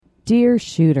Dear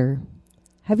shooter,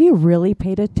 have you really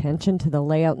paid attention to the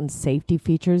layout and safety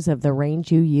features of the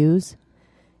range you use?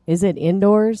 Is it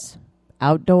indoors?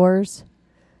 Outdoors?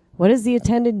 What is the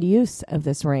intended use of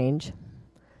this range?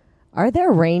 Are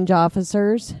there range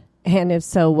officers? And if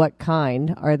so, what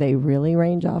kind? Are they really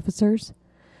range officers?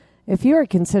 If you are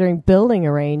considering building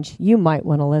a range, you might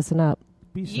want to listen up.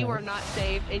 You are not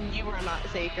safe, and you are not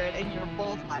sacred, and you're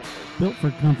both liars. Built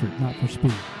for comfort, not for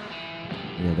speed.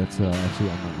 Yeah, that's actually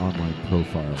on my online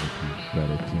profile. If you read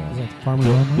it. Is that farmers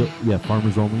only? Yeah,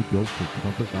 farmers only. Built for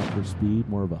comfort, not for speed.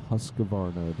 More of a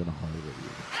Husqvarna than a Harley.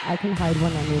 I can hide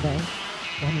one on you there.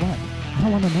 On what? I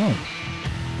don't want to know.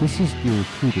 This is Dear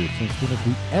Shooter. Since when have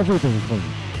we ever been clean?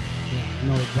 Yeah,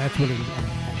 no, that's what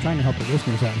I'm trying to help the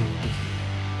listeners out here.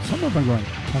 Some of them are going,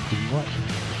 fucking what?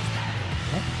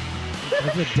 What?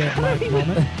 That's a deadlock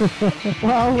moment.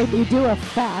 Well, when you do a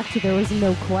fact, there was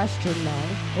no question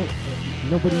there. Oh,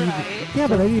 nobody Right. even... Yeah,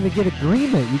 but I didn't even get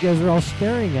agreement. You guys are all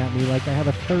staring at me like I have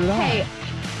a third eye.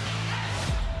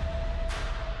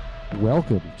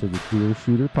 Welcome to the Dear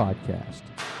Shooter podcast.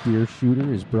 Dear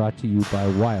Shooter is brought to you by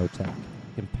Wyotech,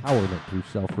 empowerment through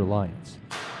self-reliance,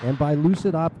 and by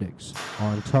Lucid Optics,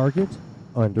 on target,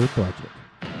 under budget.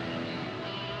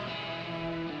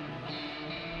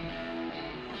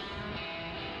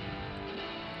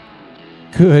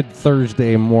 Good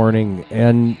Thursday morning,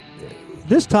 and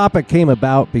this topic came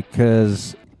about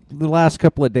because the last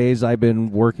couple of days I've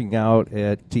been working out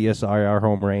at TSI, our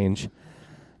home range,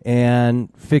 and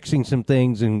fixing some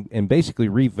things and basically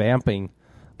revamping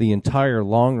the entire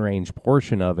long-range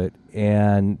portion of it.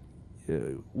 And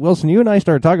Wilson, you and I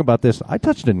started talking about this. I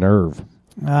touched a nerve.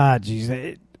 Ah,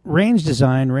 geez. Range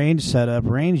design, range setup,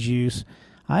 range use.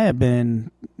 I have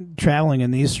been traveling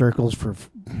in these circles for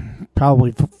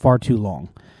probably far too long.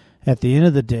 At the end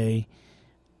of the day,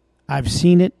 I've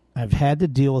seen it. I've had to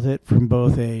deal with it from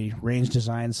both a range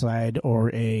design side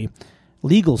or a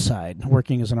legal side,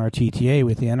 working as an RTTA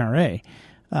with the NRA.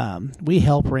 We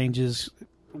help ranges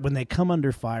when they come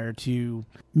under fire to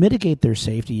mitigate their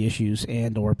safety issues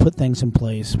and or put things in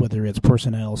place, whether it's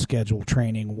personnel, schedule,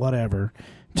 training, whatever,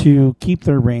 to keep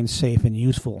their range safe and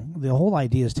useful. The whole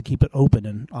idea is to keep it open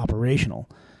and operational.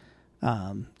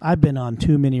 I've been on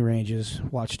too many ranges,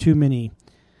 watched too many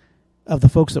of the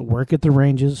folks that work at the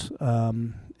ranges,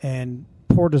 and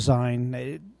poor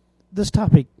design. This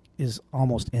topic is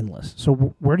almost endless. So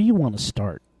where do you want to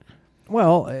start?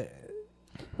 Well,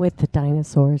 With the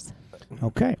dinosaurs.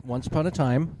 Okay. once upon a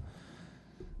time,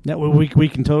 Yeah, well, we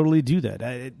can totally do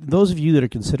that. Those of you that are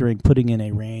considering putting in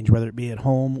a range, whether it be at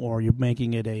home or you're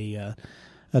making it a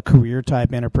career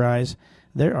type enterprise,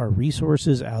 there are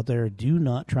resources out there. Do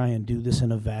not try and do this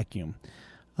in a vacuum.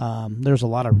 There's a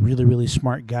lot of really, really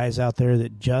smart guys out there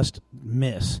that just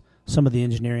miss some of the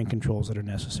engineering controls that are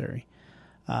necessary.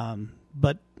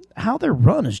 But how they're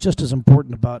run is just as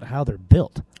important about how they're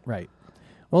built. right.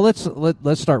 Well,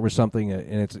 let's start with something,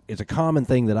 and it's a common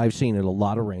thing that I've seen at a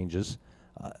lot of ranges.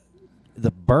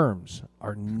 The berms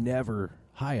are never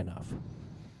high enough.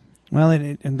 Well,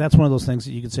 and that's one of those things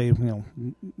that you could say,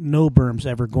 no berm's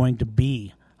ever going to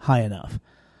be high enough.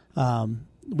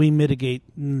 We mitigate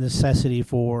necessity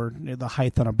for the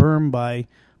height on a berm by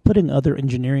putting other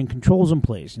engineering controls in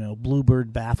place.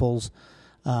 Bluebird baffles.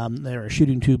 There are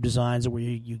shooting tube designs where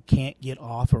you can't get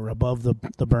off or above the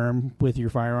berm with your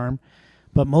firearm.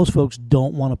 But most folks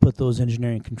don't want to put those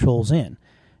engineering controls in.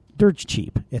 Dirt's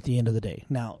cheap at the end of the day.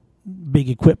 Now, big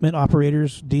equipment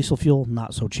operators, diesel fuel,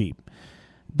 not so cheap.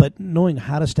 But knowing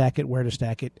how to stack it, where to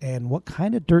stack it, and what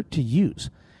kind of dirt to use.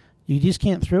 You just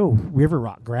can't throw river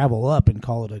rock gravel up and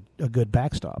call it a good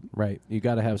backstop. Right. You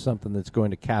got to have something that's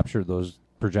going to capture those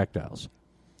projectiles.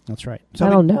 That's right. I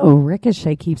don't know.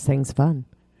 Ricochet keeps things fun.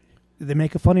 They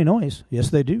make a funny noise. Yes,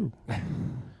 they do.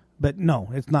 But no,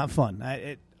 it's not fun.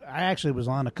 I actually was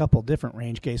on a couple different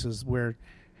range cases where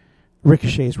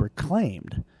ricochets were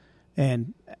claimed,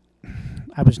 and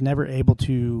I was never able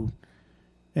to,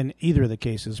 in either of the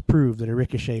cases, prove that a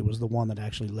ricochet was the one that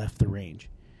actually left the range.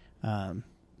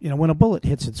 When a bullet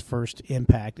hits its first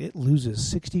impact, it loses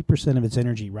 60% of its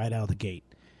energy right out of the gate.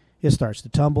 It starts to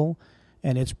tumble,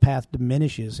 and its path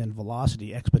diminishes in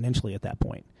velocity exponentially at that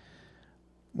point.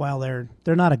 While they're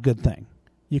not a good thing,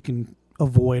 you can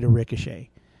avoid a ricochet.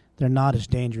 They're not as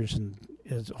dangerous and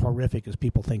as horrific as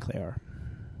people think they are.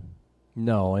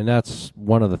 No, and that's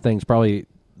one of the things, probably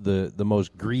the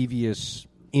most grievous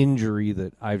injury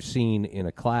that I've seen in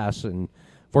a class, and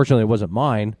fortunately it wasn't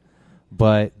mine,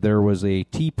 but there was a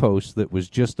T-post that was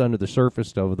just under the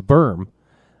surface of the berm,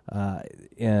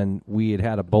 and we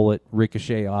had a bullet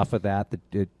ricochet off of that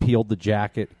it peeled the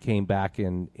jacket, came back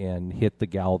and hit the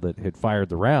gal that had fired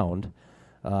the round.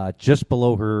 just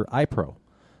below her eye pro.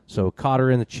 So caught her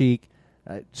in the cheek,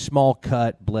 small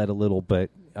cut, bled a little, but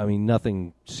I mean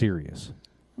nothing serious.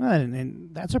 Well,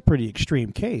 and that's a pretty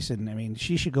extreme case, and I mean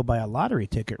she should go buy a lottery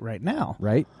ticket right now.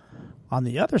 Right. On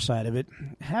the other side of it,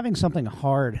 having something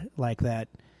hard like that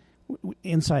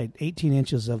inside 18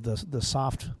 inches of the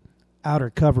soft outer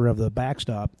cover of the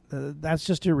backstop, that's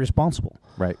just irresponsible.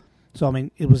 Right. So, I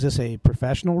mean, was this a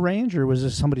professional range or was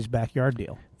this somebody's backyard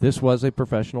deal? This was a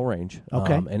professional range.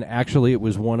 Okay. And actually, it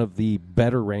was one of the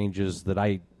better ranges that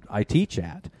I teach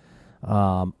at.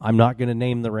 I'm not going to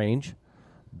name the range,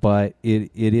 but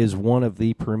it is one of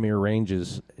the premier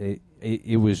ranges.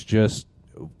 It was just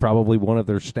probably one of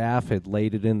their staff had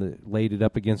laid it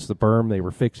up against the berm. They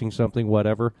were fixing something,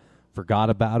 whatever, forgot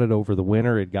about it over the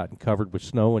winter. It had gotten covered with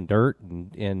snow and dirt,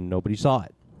 and nobody saw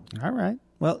it. All right.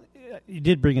 Well, you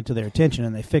did bring it to their attention,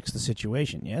 and they fixed the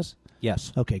situation, yes?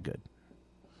 Yes. Okay, good.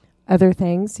 Other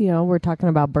things, we're talking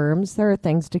about berms. There are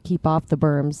things to keep off the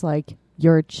berms, like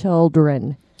your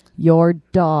children, your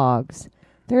dogs.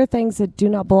 There are things that do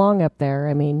not belong up there.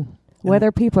 I mean,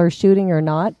 whether people are shooting or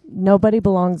not, nobody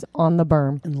belongs on the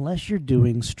berm. Unless you're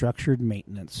doing structured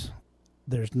maintenance,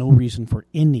 there's no reason for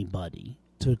anybody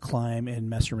to climb and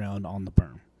mess around on the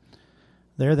berm.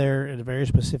 They're there at a very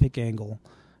specific angle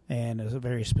and a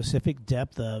very specific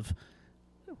depth of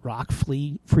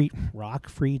rock-free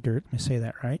dirt. Let me say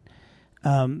that right.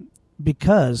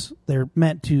 Because they're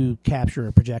meant to capture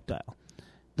a projectile.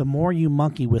 The more you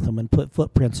monkey with them and put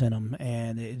footprints in them,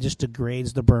 and it just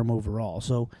degrades the berm overall.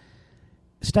 So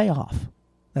stay off.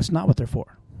 That's not what they're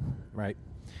for. Right.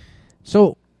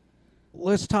 So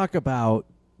let's talk about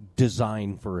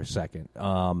design for a second.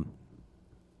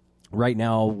 Right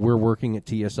now, we're working at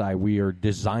TSI. We are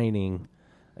designing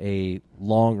a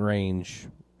long-range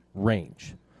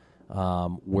range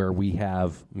where we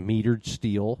have metered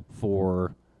steel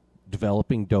for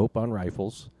developing dope on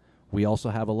rifles. We also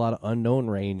have a lot of unknown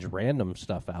range, random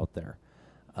stuff out there.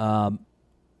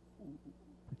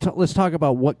 Let's talk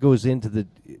about what goes into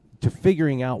to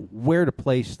figuring out where to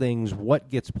place things, what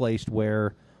gets placed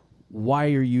where, why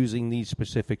you're using these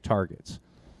specific targets.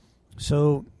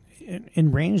 So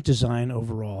in range design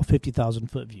overall,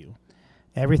 50,000-foot view,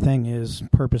 everything is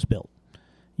purpose-built.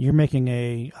 You're making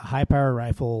a high-power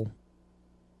rifle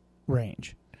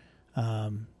range,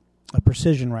 a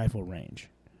precision rifle range.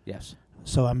 Yes.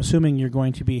 So I'm assuming you're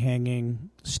going to be hanging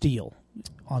steel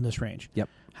on this range. Yep.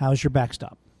 How's your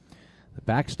backstop? The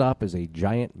backstop is a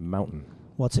giant mountain.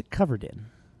 What's it covered in?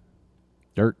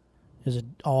 Dirt. Is it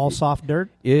all soft dirt?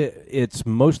 It's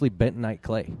mostly bentonite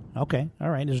clay. Okay,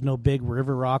 all right. There's no big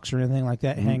river rocks or anything like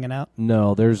that hanging out?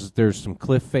 No, there's some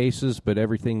cliff faces, but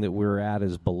everything that we're at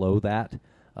is below that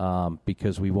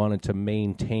because we wanted to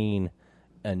maintain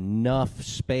enough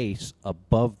space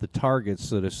above the targets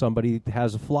so that if somebody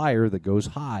has a flyer that goes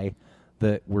high,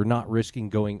 that we're not risking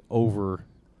going over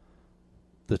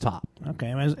the top.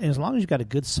 Okay, as long as you've got a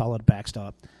good solid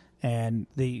backstop and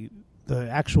the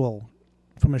actual,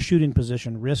 from a shooting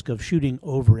position, risk of shooting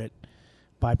over it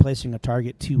by placing a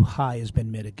target too high has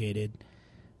been mitigated,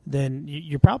 then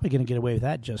you're probably going to get away with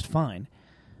that just fine.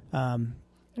 I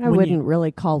wouldn't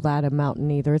really call that a mountain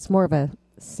either. It's more of a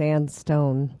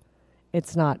sandstone.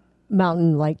 It's not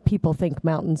mountain like people think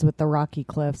mountains with the rocky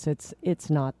cliffs. It's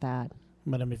not that.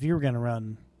 But if you were going to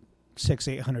run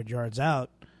 600-800 yards out,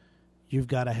 you've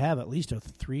got to have at least a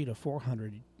 300 to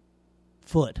 400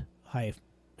 foot high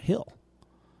hill.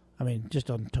 I mean, just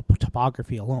on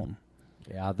topography alone.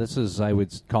 Yeah, this is, I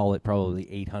would call it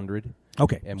probably 800.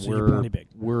 Okay, and so you're plenty big.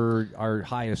 Our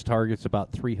highest target's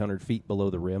about 300 feet below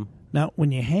the rim. Now,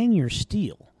 when you hang your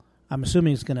steel, I'm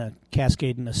assuming it's going to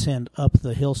cascade and ascend up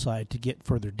the hillside to get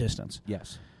further distance.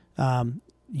 Yes.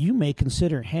 You may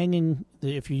consider hanging,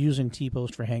 if you're using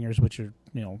T-post for hangers, which are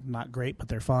not great, but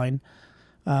they're fine.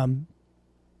 And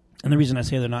the reason I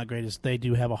say they're not great is they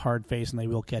do have a hard face and they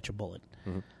will catch a bullet.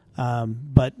 Mm-hmm.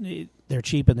 But they're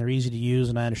cheap and they're easy to use,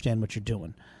 and I understand what you're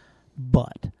doing.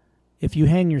 But if you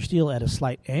hang your steel at a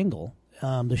slight angle,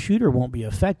 the shooter won't be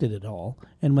affected at all,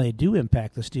 and when they do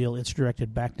impact the steel, it's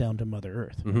directed back down to Mother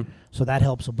Earth. Mm-hmm. So that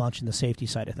helps a bunch in the safety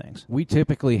side of things. We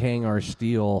typically hang our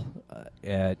steel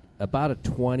at about a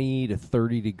 20 to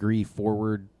 30 degree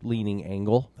forward-leaning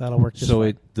angle. That'll work just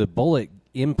fine. The bullet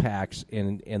impacts,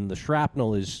 and the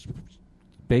shrapnel is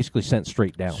basically sent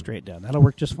straight down. Straight down. That'll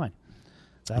work just fine.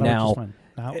 Now,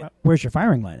 where's your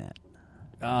firing line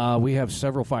at? We have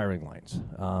several firing lines.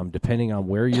 Depending on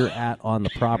where you're at on the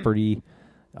property,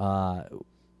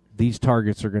 these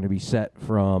targets are going to be set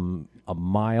from a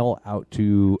mile out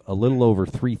to a little over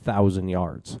 3,000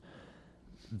 yards.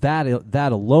 That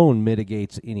alone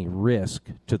mitigates any risk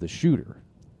to the shooter.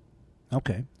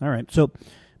 Okay. All right. So,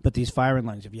 but these firing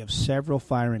lines, if you have several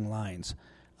firing lines,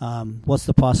 what's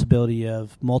the possibility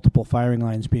of multiple firing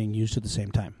lines being used at the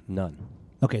same time? None.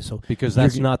 Okay, so Because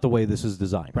that's not the way this is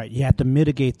designed. right. You have to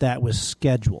mitigate that with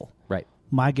schedule. Right.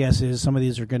 My guess is some of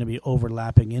these are going to be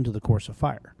overlapping into the course of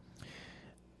fire.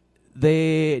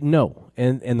 No,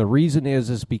 and the reason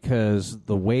is because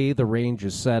the way the range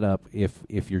is set up,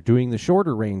 if you're doing the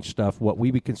shorter range stuff, what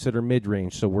we would consider mid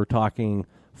range, so we're talking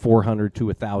 400 to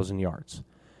 1,000 yards,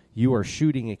 you are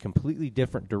shooting a completely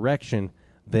different direction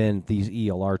than these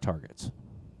ELR targets.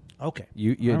 Okay.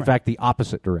 You All in right. fact, the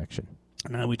opposite direction.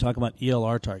 Now we talk about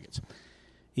ELR targets.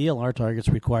 ELR targets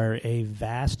require a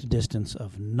vast distance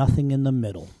of nothing in the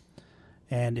middle.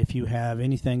 And if you have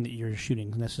anything that you're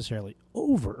shooting necessarily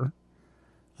over,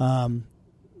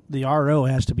 the RO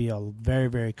has to be very,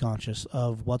 very conscious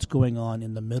of what's going on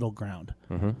in the middle ground.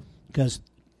 Because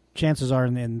chances are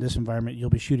in this environment, you'll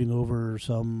be shooting over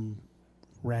some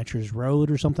rancher's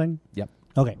road or something. Yep.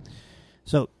 Okay.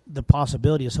 So the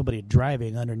possibility of somebody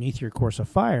driving underneath your course of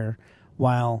fire,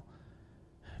 while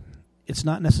it's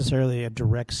not necessarily a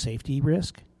direct safety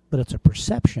risk, but it's a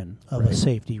perception of a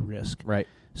safety risk. Right.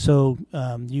 So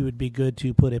you would be good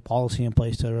to put a policy in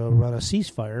place to run a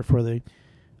ceasefire for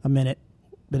a minute,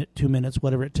 2 minutes,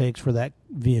 whatever it takes for that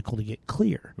vehicle to get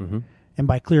clear. Mm-hmm. And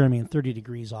by clear, I mean 30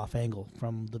 degrees off angle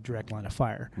from the direct line of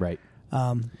fire. Right.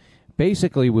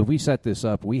 Basically, when we set this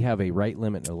up, we have a right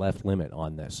limit and a left limit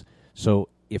on this. So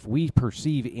if we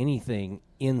perceive anything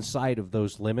inside of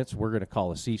those limits, we're going to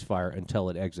call a ceasefire until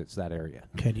it exits that area.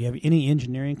 Okay. Do you have any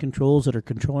engineering controls that are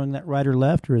controlling that right or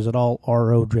left, or is it all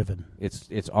RO driven?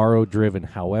 It's RO driven.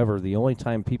 However, the only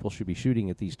time people should be shooting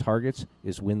at these targets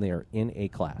is when they are in a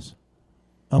class.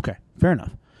 Okay, fair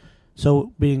enough.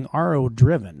 So being RO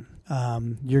driven,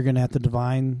 you're going to have to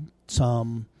define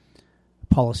some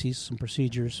policies, some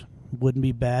procedures. Wouldn't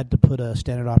be bad to put a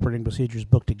standard operating procedures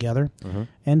book together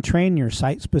and train your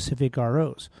site-specific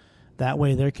ROs. That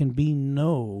way there can be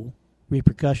no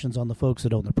repercussions on the folks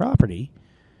that own the property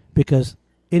because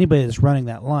anybody that's running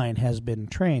that line has been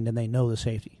trained and they know the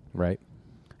safety. Right.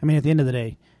 I mean, at the end of the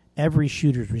day, every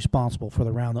shooter is responsible for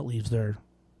the round that leaves their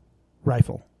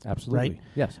rifle. Absolutely. Right?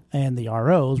 Yes. And the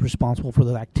RO is responsible for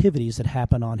the activities that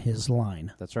happen on his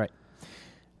line. That's right.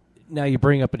 Now you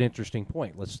bring up an interesting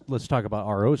point. Let's talk about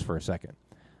ROs for a second.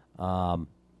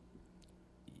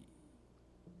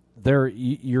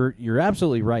 You're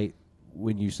absolutely right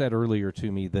when you said earlier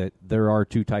to me that there are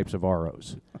two types of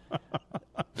ROs.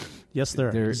 Yes, there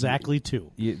are exactly two.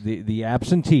 The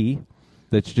absentee,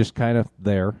 that's just kind of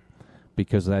there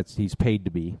because he's paid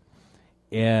to be,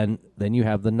 and then you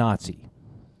have the Nazi.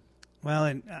 Well,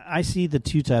 and I see the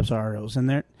two types of ROs, and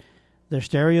they're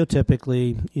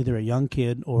stereotypically either a young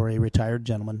kid or a retired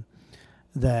gentleman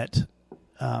that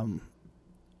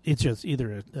it's just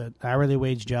either an hourly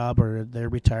wage job or they're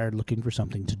retired looking for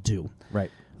something to do.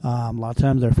 Right. A lot of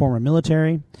times they're former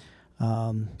military.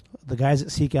 The guys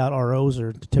that seek out ROs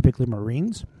are typically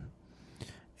Marines.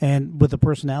 And with the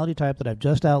personality type that I've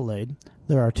just outlaid,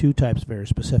 there are two types very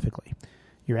specifically.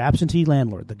 Your absentee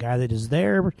landlord, the guy that is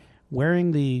there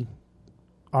wearing the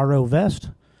RO vest,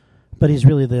 but he's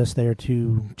really there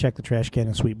to check the trash can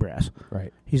and sweep brass.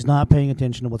 Right. He's not paying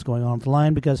attention to what's going on with the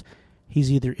line because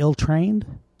he's either ill-trained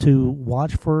to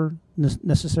watch for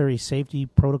necessary safety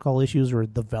protocol issues or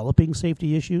developing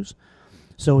safety issues,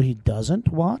 so he doesn't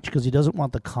watch because he doesn't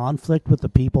want the conflict with the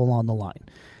people on the line.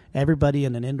 Everybody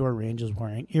in an indoor range is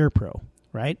wearing EarPro,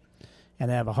 right? And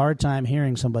they have a hard time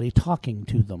hearing somebody talking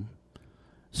to them.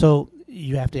 So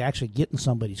you have to actually get in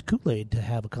somebody's Kool-Aid to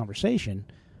have a conversation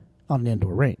on an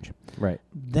indoor range. Right.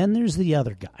 Then there's the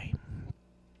other guy.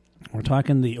 We're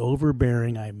talking the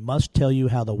overbearing, I must tell you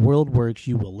how the world works,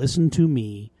 you will listen to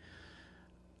me.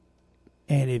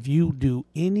 And if you do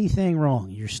anything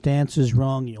wrong, your stance is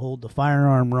wrong, you hold the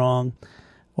firearm wrong,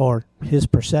 or his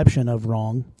perception of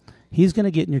wrong, he's going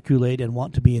to get in your Kool-Aid and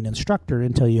want to be an instructor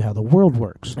and tell you how the world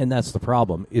works. And that's the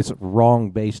problem. It's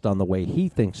wrong based on the way he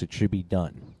thinks it should be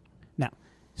done. Now,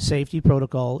 safety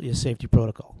protocol is safety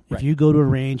protocol. Right. If you go to a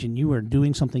range and you are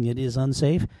doing something that is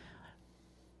unsafe,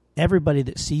 everybody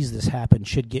that sees this happen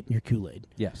should get in your Kool-Aid.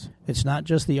 Yes. It's not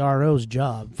just the RO's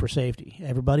job for safety.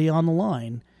 Everybody on the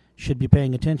line should be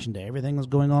paying attention to everything that's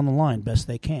going on the line best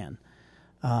they can.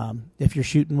 If you're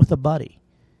shooting with a buddy,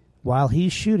 while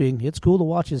he's shooting, it's cool to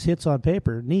watch his hits on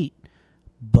paper, neat,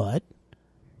 but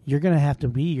you're going to have to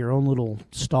be your own little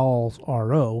stall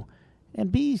RO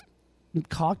and be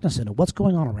cognizant of what's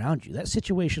going on around you. That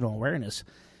situational awareness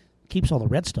keeps all the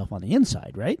red stuff on the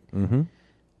inside, right? Mm-hmm.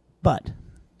 But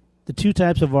the two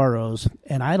types of ROs,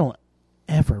 and I don't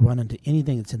ever run into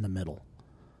anything that's in the middle.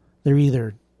 They're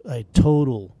either a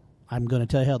total, I'm going to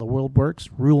tell you how the world works,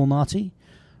 rule Nazi,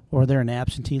 or they're an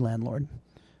absentee landlord.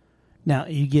 Now,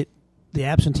 you get the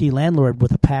absentee landlord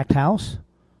with a packed house,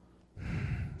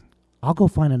 I'll go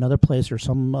find another place or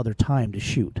some other time to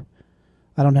shoot.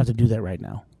 I don't have to do that right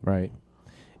now. Right.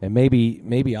 And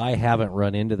maybe I haven't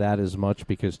run into that as much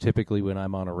because typically when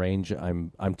I'm on a range,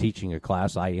 I'm teaching a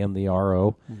class. I am the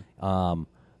RO.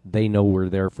 They know we're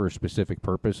there for a specific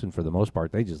purpose, and for the most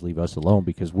part, they just leave us alone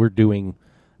because we're doing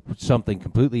something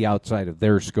completely outside of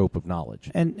their scope of knowledge.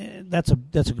 And that's a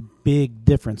big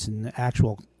difference in the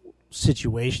actual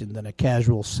situation than a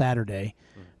casual Saturday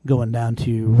going down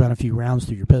to run a few rounds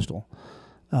through your pistol.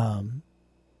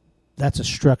 That's a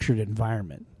structured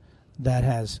environment that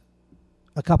has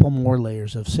a couple more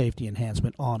layers of safety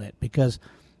enhancement on it because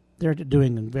they're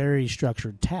doing very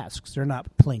structured tasks. They're not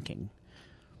plinking.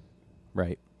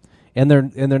 Right. And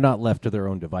they're not left to their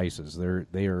own devices.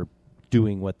 They are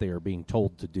doing what they are being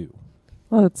told to do.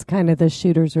 Well, it's kind of the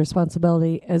shooter's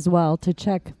responsibility as well to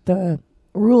check the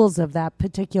rules of that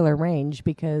particular range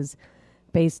because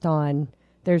based on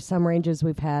there's some ranges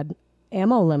we've had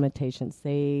ammo limitations.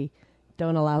 They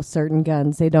don't allow certain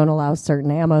guns. They don't allow certain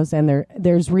ammos, and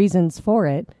there's reasons for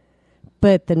it.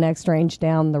 But the next range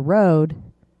down the road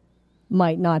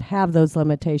might not have those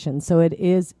limitations. So it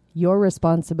is your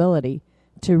responsibility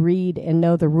to read and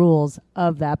know the rules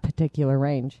of that particular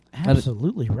range.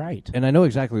 Absolutely right. And I know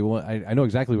exactly what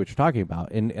you're talking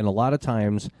about. And a lot of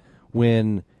times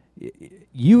when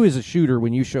you as a shooter,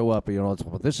 when you show up, it's,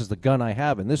 well, this is the gun I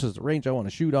have and this is the range I want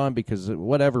to shoot on because of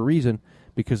whatever reason,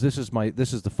 because this is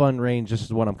the fun range, this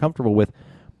is what I'm comfortable with.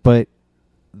 But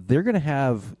they're going to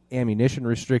have ammunition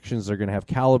restrictions, they're going to have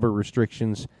caliber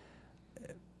restrictions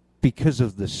because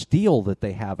of the steel that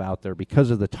they have out there,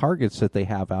 because of the targets that they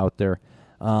have out there.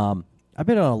 I've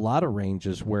been on a lot of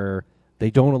ranges where they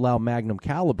don't allow magnum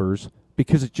calibers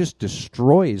because it just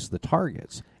destroys the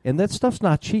targets. And that stuff's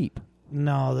not cheap.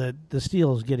 No, the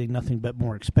steel is getting nothing but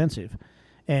more expensive.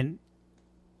 And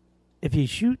if you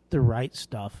shoot the right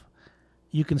stuff,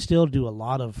 you can still do a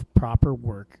lot of proper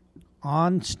work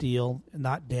on steel and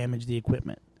not damage the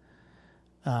equipment.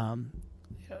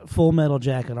 Full metal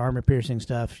jacket, armor-piercing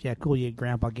stuff, yeah, cool,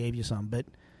 Grandpa gave you some, but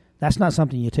that's not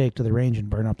something you take to the range and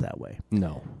burn up that way.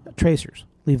 No. Tracers,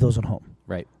 leave those at home.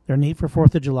 Right. They're neat for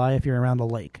 4th of July if you're around a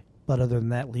lake, but other than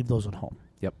that, leave those at home.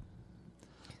 Yep.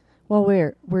 Well,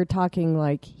 we're talking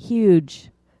like huge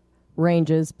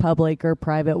ranges, public or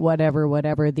private,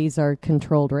 whatever. These are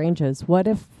controlled ranges. What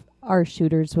if our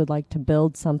shooters would like to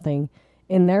build something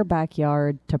in their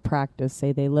backyard to practice?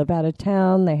 Say they live out of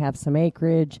town, they have some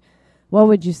acreage. What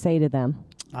would you say to them?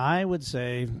 I would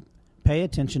say pay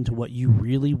attention to what you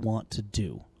really want to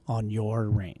do on your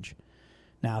range.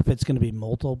 Now, if it's going to be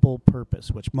multiple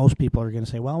purpose, which most people are going to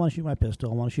say, well, I want to shoot my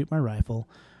pistol, I want to shoot my rifle.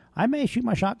 I may shoot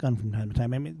my shotgun from time to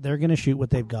time. I mean, they're going to shoot what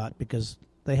they've got because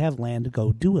they have land to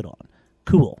go do it on.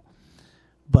 Cool.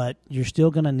 But you're still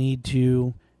going to need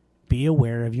to be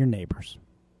aware of your neighbors.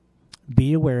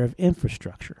 Be aware of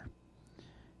infrastructure.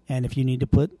 And if you need to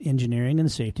put engineering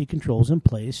and safety controls in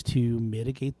place to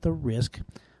mitigate the risk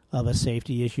of a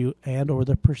safety issue and or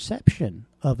the perception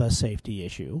of a safety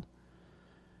issue,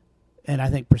 and I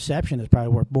think perception is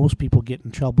probably where most people get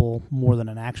in trouble more than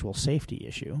an actual safety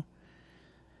issue.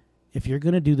 If you're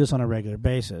going to do this on a regular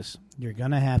basis, you're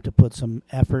going to have to put some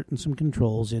effort and some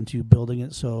controls into building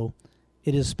it so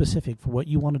it is specific for what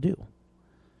you want to do.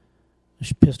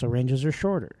 Pistol ranges are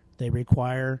shorter. They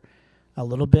require a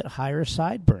little bit higher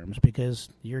side berms because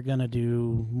you're going to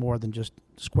do more than just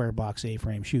square box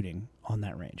A-frame shooting on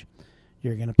that range.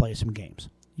 You're going to play some games.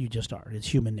 You just are. It's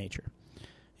human nature.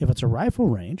 If it's a rifle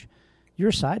range,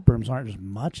 your side berms aren't as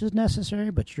much as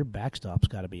necessary, but your backstop's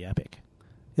got to be epic.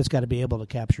 It's got to be able to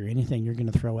capture anything you're going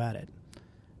to throw at it.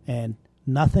 And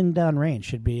nothing downrange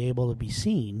should be able to be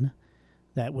seen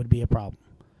that would be a problem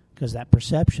because that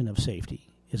perception of safety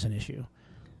is an issue.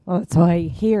 Well, that's why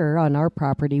here on our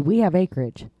property we have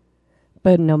acreage.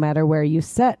 But no matter where you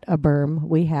set a berm,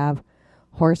 we have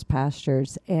horse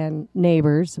pastures and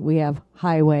neighbors. We have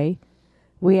highway.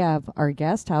 We have our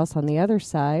guest house on the other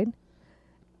side.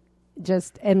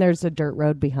 And there's a dirt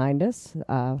road behind us.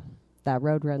 That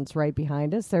road runs right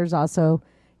behind us. There's also,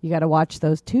 you got to watch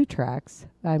those 2 tracks.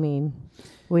 I mean,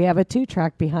 we have a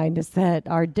 2-track behind us that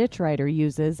our ditch rider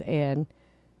uses, and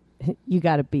you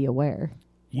got to be aware.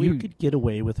 You could get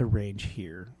away with a range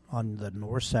here on the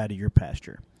north side of your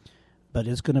pasture, but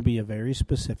it's going to be a very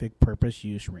specific purpose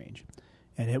use range.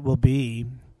 And it will be,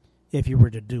 if you were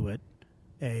to do it,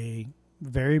 a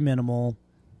very minimal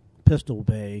pistol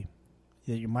bay.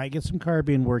 You might get some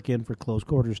carbine work in for close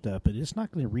quarter stuff, but it's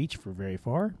not going to reach for very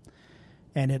far.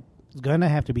 And It's going to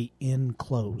have to be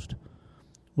enclosed,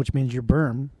 which means your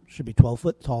berm should be 12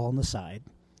 foot tall on the side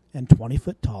and 20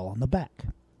 foot tall on the back.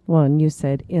 Well, and you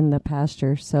said in the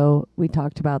pasture, so we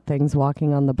talked about things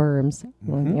walking on the berms,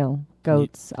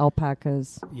 goats,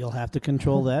 alpacas. You'll have to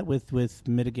control that with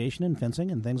mitigation and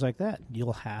fencing and things like that.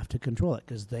 You'll have to control it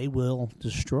because they will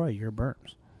destroy your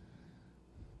berms.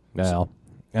 Well,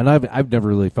 and I've never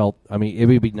really felt. I mean, it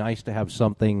would be nice to have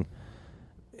something,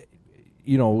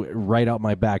 right out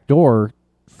my back door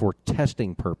for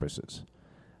testing purposes.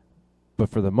 But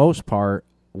for the most part,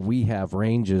 we have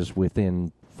ranges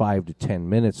within 5 to 10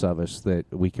 minutes of us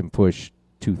that we can push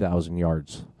 2,000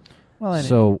 yards. Well, and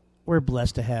so we're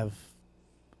blessed to have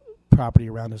property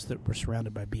around us that we're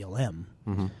surrounded by BLM,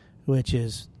 which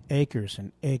is acres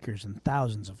and acres and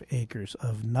thousands of acres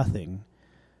of nothing,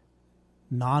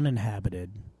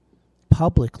 non-inhabited,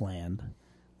 public land,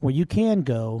 where you can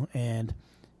go and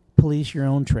police your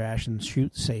own trash and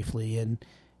shoot safely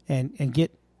and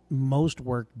get most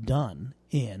work done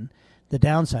in. The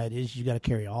downside is you got to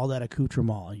carry all that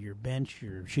accoutrement, your bench,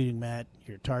 your shooting mat,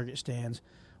 your target stands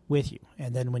with you.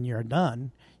 And then when you're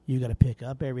done, you got to pick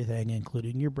up everything,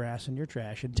 including your brass and your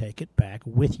trash, and take it back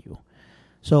with you.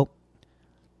 So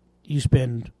you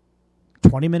spend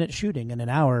 20 minutes shooting and an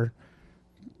hour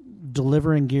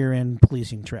delivering gear and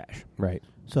policing trash. Right.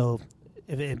 So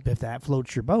if that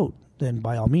floats your boat, then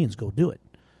by all means go do it.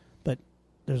 But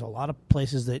there's a lot of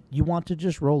places that you want to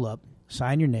just roll up,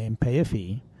 sign your name, pay a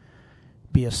fee,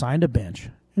 be assigned a bench,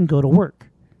 and go to work.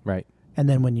 Right. And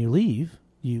then when you leave,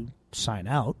 you sign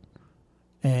out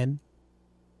and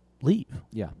leave.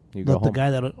 Yeah. You go Let home. the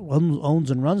guy that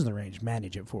owns and runs the range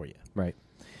manage it for you. Right.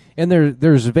 And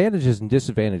there's advantages and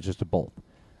disadvantages to both.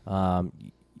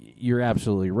 You're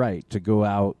absolutely right. To go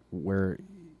out where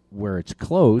it's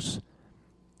close,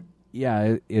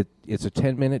 yeah, it's a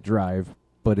 10-minute drive,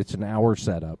 but it's an hour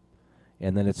setup,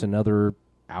 and then it's another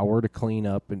hour to clean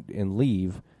up and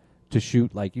leave to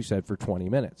shoot, like you said, for 20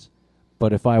 minutes.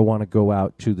 But if I want to go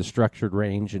out to the structured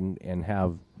range and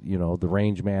have, the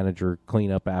range manager clean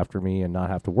up after me and not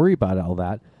have to worry about all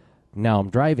that, now I'm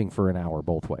driving for an hour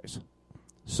both ways.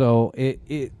 So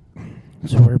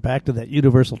So we're back to that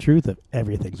universal truth of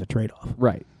everything's a trade-off.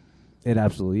 Right. It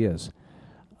absolutely is.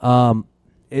 Going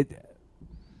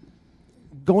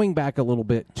back a little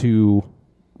bit to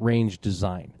range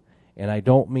design, and I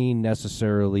don't mean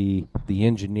necessarily the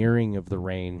engineering of the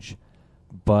range,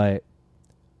 but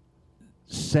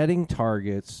setting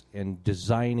targets and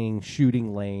designing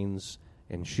shooting lanes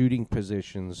and shooting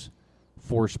positions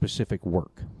for specific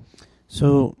work.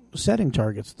 So setting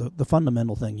targets, the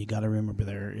fundamental thing you got to remember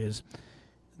there is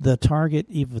the target,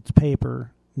 if it's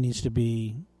paper, needs to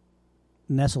be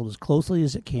nestled as closely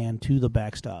as it can to the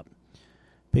backstop,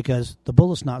 because the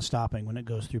bullet's not stopping when it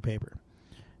goes through paper.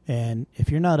 And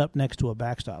if you're not up next to a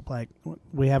backstop, like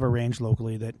we have a range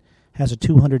locally that has a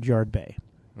 200-yard bay.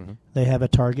 Mm-hmm. They have a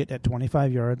target at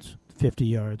 25 yards, 50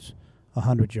 yards,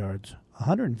 100 yards,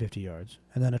 150 yards,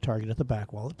 and then a target at the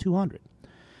back wall at 200.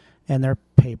 And they're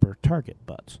paper target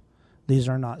butts. These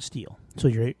are not steel. So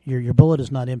your bullet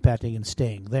is not impacting and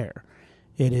staying there.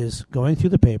 It is going through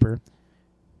the paper,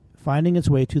 finding its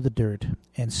way to the dirt,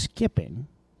 and skipping,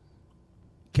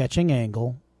 catching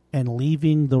angle, and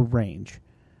leaving the range.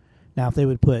 Now, if they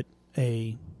would put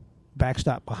a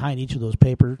backstop behind each of those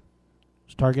paper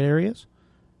target areas,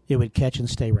 it would catch and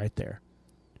stay right there.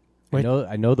 Right?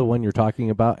 I know the one you're talking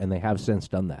about, and they have since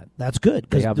done that. That's good.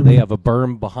 They have a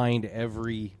berm behind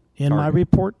every in target. My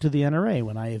report to the NRA,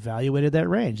 when I evaluated that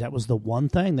range, that was the one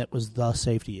thing that was the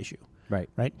safety issue. Right.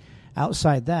 Right.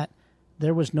 Outside that,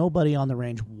 there was nobody on the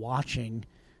range watching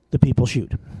the people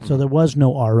shoot. So there was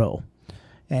no RO.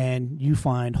 And you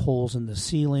find holes in the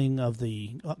ceiling of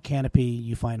the canopy.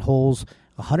 You find holes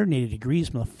 180 degrees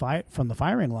from the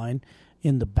firing line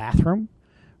in the bathroom.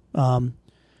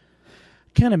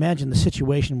 Can't imagine the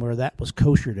situation where that was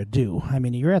kosher to do. I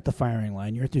mean, you're at the firing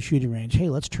line, you're at the shooting range. Hey,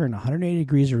 let's turn 180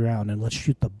 degrees around and let's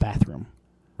shoot the bathroom.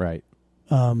 Right.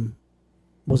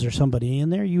 Was there somebody in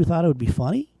there you thought it would be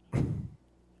funny? I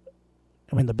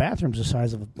mean, the bathroom's the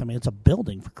size of, it's a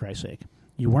building, for Christ's sake.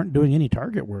 You weren't doing any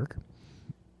target work.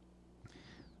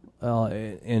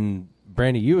 And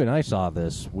Brandy, you and I saw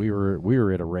this. We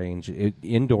were at a range,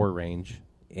 indoor range,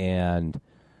 and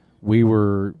we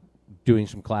were doing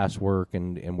some class work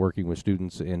and working with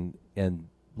students and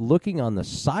looking on the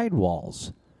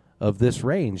sidewalls of this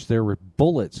range. There were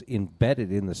bullets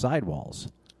embedded in the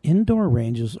sidewalls. Indoor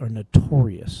ranges are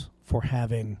notorious for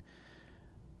having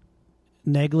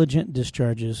negligent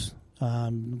discharges.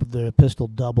 The pistol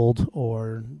doubled,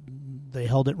 or they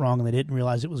held it wrong and they didn't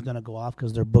realize it was going to go off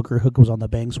because their booger hook was on the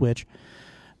bang switch.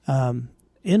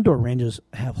 indoor ranges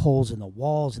have holes in the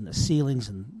walls and the ceilings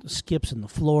and skips in the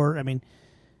floor. I mean,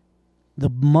 the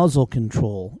muzzle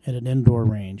control at an indoor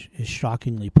range is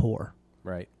shockingly poor.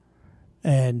 Right.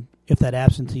 And if that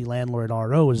absentee landlord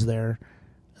RO is there,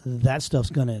 that stuff's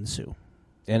going to ensue.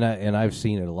 And I've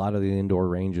seen it. A lot of the indoor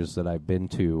ranges that I've been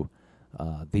to,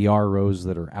 the ROs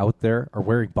that are out there are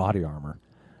wearing body armor.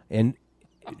 And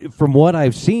from what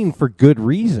I've seen, for good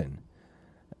reason.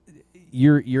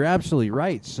 You're absolutely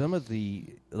right. Some of the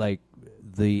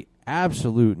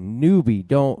absolute newbie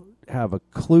don't have a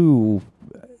clue.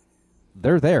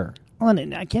 They're there. Well,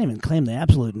 and I can't even claim the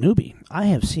absolute newbie. I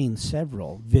have seen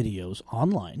several videos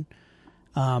online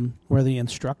where the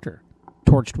instructor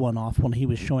torched one off when he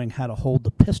was showing how to hold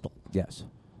the pistol. Yes.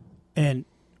 And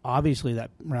obviously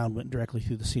that round went directly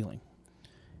through the ceiling.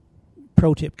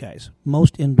 Pro tip, guys.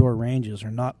 Most indoor ranges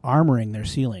are not armoring their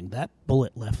ceiling. That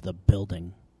bullet left the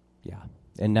building. Yeah.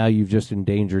 And now you've just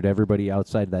endangered everybody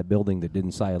outside that building that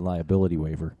didn't sign a liability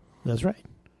waiver. That's right.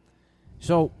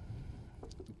 So,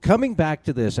 coming back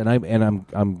to this, and I'm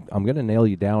going to nail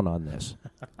you down on this.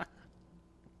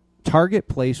 Target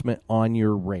placement on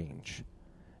your range.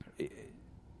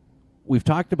 We've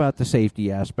talked about the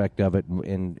safety aspect of it,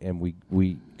 and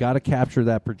we got to capture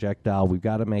that projectile. We've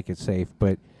got to make it safe.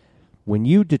 But when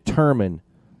you determine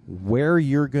where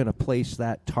you're going to place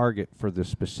that target for the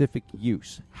specific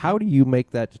use, how do you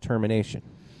make that determination?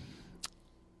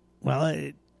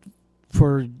 Well,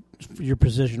 for your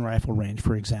precision rifle range,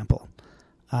 for example,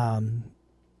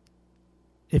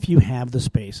 if you have the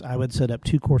space, I would set up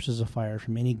 2 courses of fire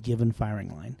from any given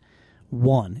firing line.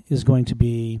 One is going to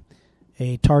be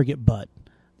a target butt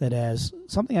that has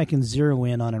something I can zero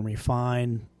in on and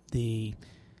refine the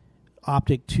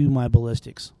optic to my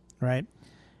ballistics, right?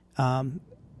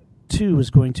 2 is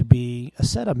going to be a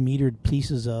set of metered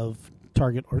pieces of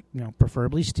target, or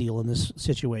preferably steel in this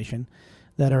situation,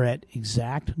 that are at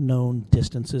exact known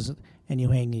distances, and you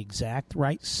hang the exact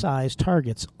right size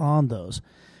targets on those.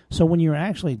 So when you're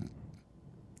actually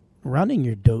running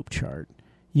your dope chart,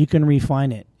 you can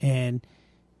refine it and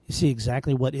you see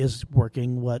exactly what is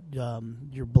working, what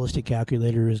your ballistic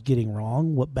calculator is getting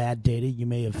wrong, what bad data you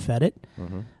may have fed it.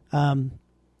 Mm-hmm.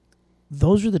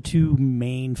 Those are the 2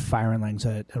 main firing lines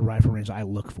at a rifle range I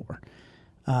look for.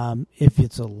 If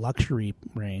it's a luxury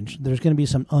range, there's going to be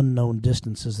some unknown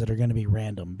distances that are going to be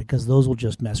random because those will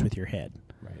just mess with your head.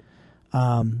 Right.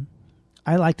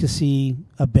 I like to see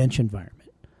a bench environment.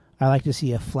 I like to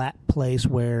see a flat place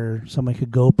where someone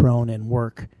could go prone and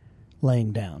work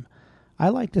laying down. I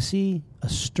like to see a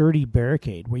sturdy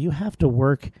barricade where you have to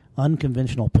work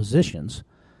unconventional positions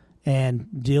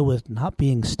and deal with not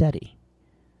being steady.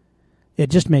 It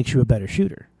just makes you a better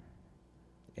shooter.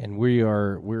 And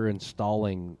we're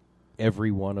installing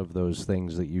every one of those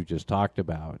things that you just talked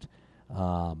about.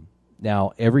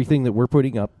 Now, everything that we're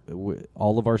putting up,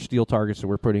 all of our steel targets that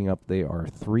we're putting up, they are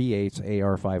 3/8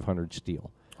 AR-500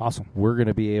 steel. Awesome. We're going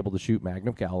to be able to shoot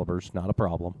Magnum calibers, not a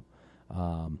problem.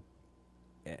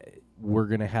 We're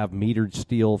going to have metered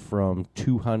steel from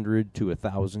 200 to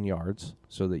 1,000 yards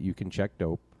so that you can check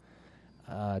dope.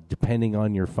 Depending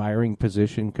on your firing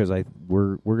position, because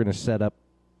we're going to set up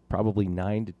probably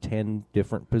 9 to 10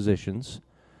 different positions.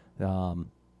 All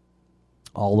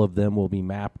of them will be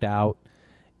mapped out,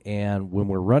 and when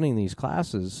we're running these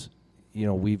classes,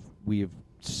 we've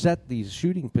set these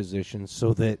shooting positions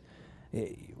so that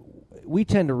we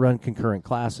tend to run concurrent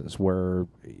classes where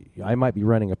I might be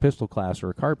running a pistol class or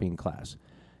a carbine class.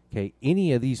 Okay,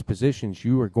 any of these positions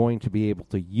you are going to be able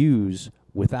to use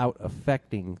without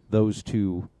affecting those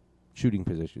 2 shooting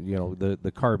positions,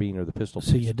 the carbine or the pistol.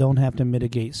 So you don't have to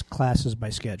mitigate classes by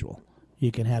schedule.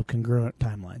 You can have congruent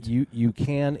timelines. You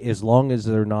can, as long as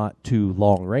they're not 2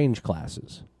 long-range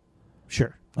classes.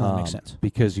 Sure, that makes sense.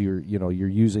 Because you're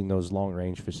using those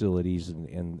long-range facilities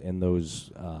and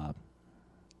those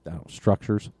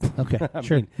structures. Okay,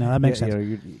 sure. No, that makes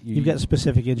sense. You've got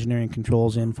specific engineering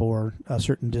controls in for a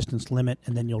certain distance limit,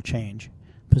 and then you'll change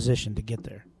position to get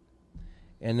there.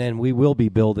 And then we will be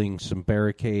building some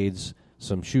barricades,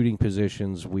 some shooting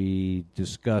positions. We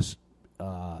discussed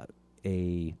a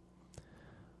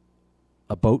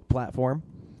boat platform.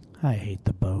 I hate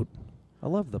the boat. I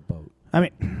love the boat. I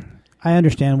mean, I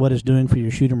understand what it's doing for your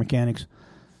shooter mechanics,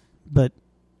 but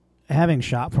having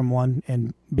shot from one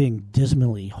and being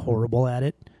dismally horrible at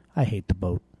it, I hate the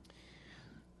boat.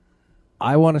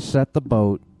 I want to set the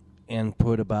boat and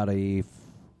put about a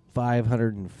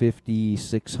 550,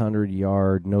 600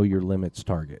 yard know your limits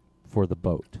target for the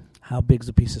boat. How big's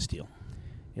a piece of steel?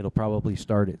 It'll probably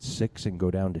start at 6 and go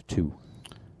down to 2.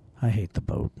 I hate the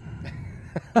boat.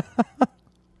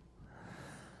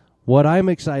 What I'm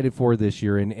excited for this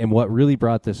year, and what really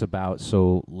brought this about,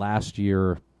 so last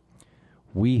year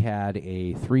we had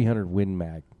a 300 Win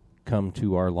Mag come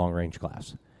to our long-range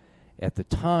class. At the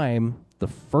time, the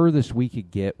furthest we could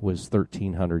get was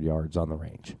 1,300 yards on the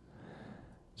range.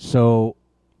 So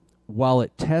while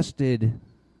it tested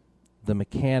the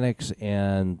mechanics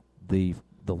and the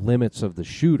limits of the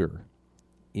shooter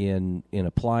in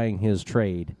applying his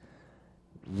trade,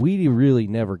 we really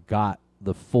never got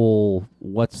the full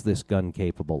what's this gun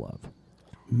capable of.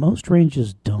 Most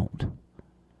ranges don't.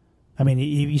 I mean,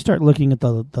 if you start looking at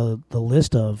the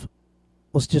list of,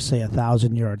 let's just say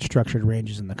 1,000-yard structured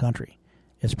ranges in the country,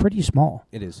 it's pretty small.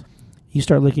 It is. You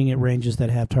start looking at ranges that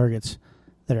have targets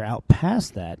that are out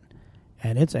past that,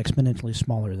 and it's exponentially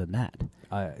smaller than that.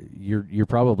 You're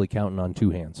probably counting on two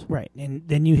hands. Right, and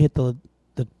then you hit the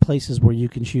places where you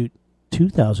can shoot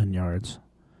 2,000 yards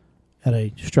at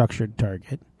a structured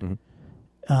target. Mm-hmm.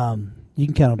 You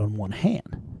can count it on one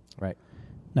hand. Right.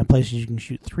 Now, places you can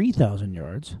shoot 3,000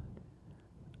 yards,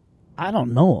 I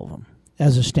don't know of them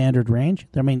as a standard range.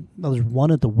 I mean, there's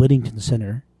one at the Whittington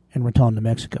Center in Raton, New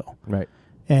Mexico. Right.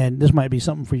 And this might be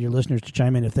something for your listeners to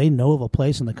chime in. If they know of a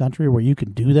place in the country where you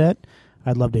can do that,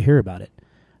 I'd love to hear about it.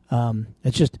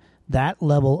 It's just that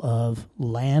level of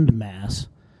land mass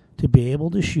to be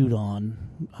able to shoot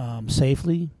on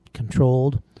safely,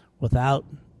 controlled, without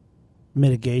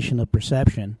mitigation of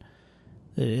perception.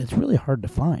 It's really hard to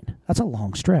find. That's a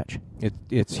long stretch.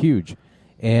 It's huge.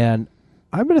 And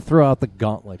I'm going to throw out the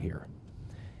gauntlet here.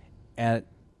 At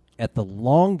the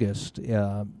longest,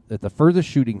 at the furthest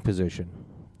shooting position,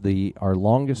 our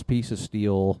longest piece of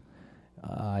steel,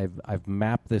 I've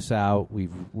mapped this out.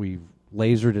 We've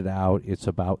lasered it out. It's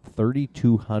about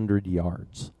 3,200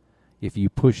 yards. If you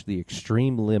push the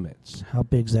extreme limits, How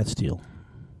big's that steel?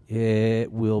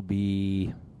 it will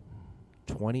be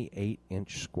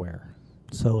 28-inch square.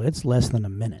 So it's less than a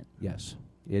minute. Yes,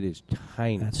 it is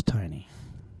tiny. That's tiny.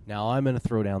 Now I'm going to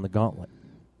throw down the gauntlet.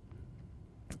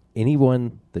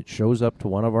 Anyone that shows up to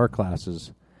one of our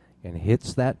classes and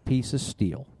hits that piece of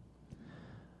steel,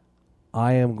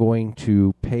 I am going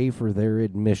to pay for their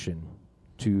admission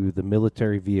to the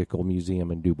Military Vehicle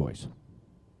Museum in Du Bois.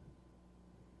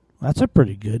 That's a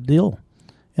pretty good deal.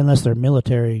 Unless they're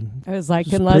military. I was like,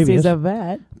 Just unless previous. he's a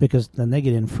vet. Because then they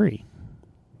get in free.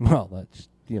 Well, that's,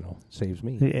 saves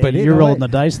me. But you're rolling the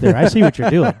dice there. I see what you're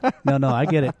doing. No, I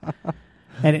get it.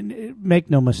 And make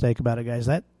no mistake about it, guys.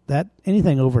 That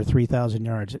anything over 3,000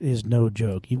 yards is no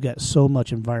joke. You've got so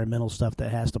much environmental stuff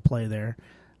that has to play there.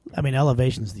 I mean,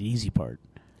 elevation's the easy part.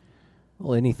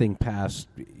 Well, anything past,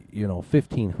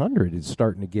 1,500 is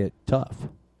starting to get tough.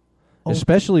 Oh.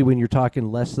 Especially when you're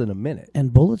talking less than a minute.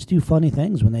 And bullets do funny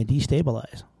things when they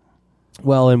destabilize.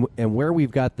 Well, and where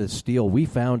we've got the steel, we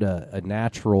found a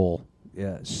natural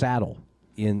saddle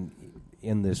in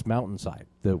this mountainside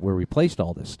where we placed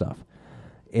all this stuff.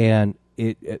 And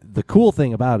the cool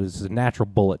thing about it is it's a natural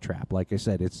bullet trap. Like I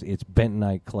said, it's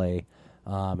bentonite clay.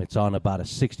 It's on about a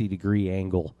 60-degree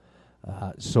angle,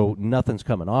 so nothing's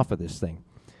coming off of this thing.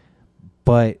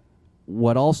 But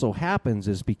what also happens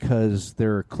is because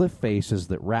there are cliff faces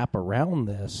that wrap around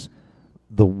this,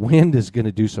 the wind is going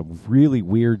to do some really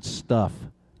weird stuff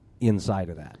inside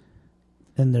of that.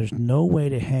 And there's no way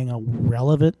to hang a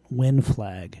relevant wind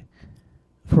flag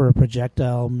for a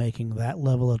projectile making that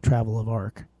level of travel of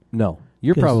arc. No,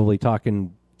 you're 'Cause- probably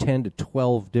talking 10 to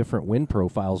 12 different wind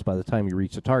profiles by the time you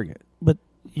reach the target. But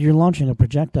you're launching a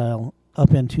projectile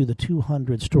up into the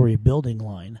 200-story building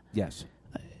line. Yes.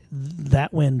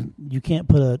 That wind, you can't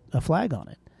put a flag on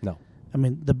it. No. I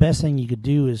mean, the best thing you could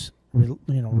do is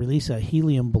release a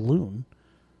helium balloon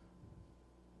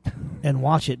and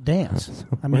watch it dance.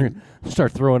 I We're mean, gonna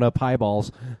start throwing up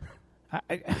highballs.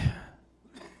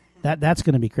 that's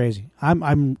going to be crazy.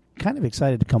 I'm kind of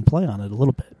excited to come play on it a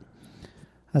little bit.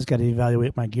 I just got to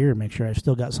evaluate my gear and make sure I've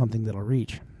still got something that'll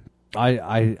reach.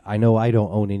 I know I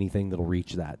don't own anything that'll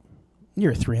reach that.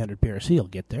 Your 300 PRC will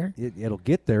get there. It'll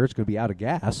get there. It's going to be out of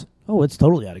gas. Oh, it's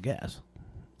totally out of gas,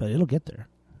 but it'll get there.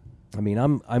 I mean,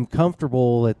 I'm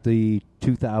comfortable at the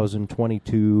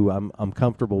 2022. I'm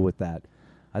comfortable with that.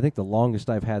 I think the longest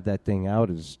I've had that thing out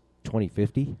is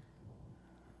 2050.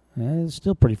 It's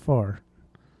still pretty far.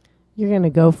 You're going to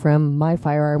go from my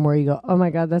firearm where you go, oh, my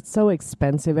God, that's so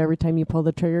expensive every time you pull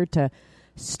the trigger to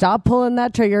stop pulling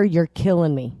that trigger. You're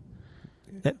killing me.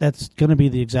 That's going to be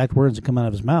the exact words that come out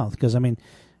of his mouth. Because, I mean,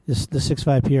 the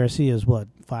 6.5 PRC is what,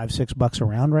 $5-6 a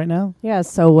round right now? Yeah,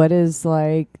 so what is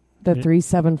like the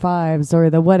 375s or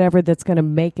the whatever that's going to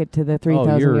make it to the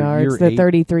 3,000 yards, you're the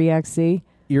 33XC?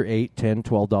 You're $8, $10,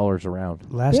 $12 a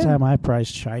round. Last Yeah. time I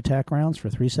priced Chi-Tac rounds for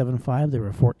 375, they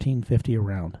were $14.50 a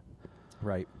round.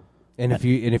 Right. And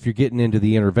if you're getting into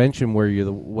the intervention where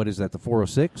you're what is that, the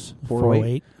 406,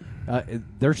 408.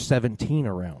 There's 17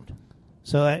 around.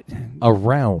 So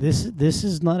Around. this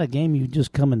is not a game you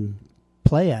just come and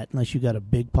play at unless you got a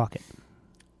big pocket.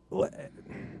 All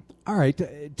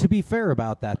right. To be fair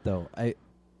about that, though,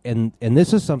 and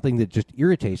this is something that just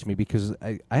irritates me because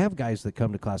I have guys that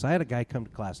come to class. I had a guy come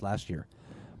to class last year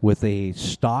with a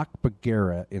stock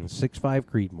Bagheera in 6.5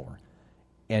 Creedmoor,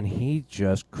 and he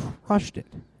just crushed it.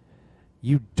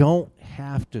 You don't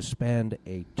have to spend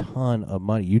a ton of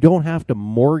money. You don't have to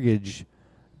mortgage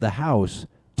the house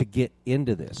to get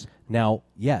into this. Now,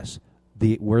 yes,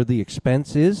 where the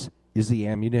expense is the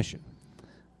ammunition.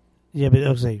 Yeah, but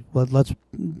okay, let's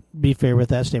be fair with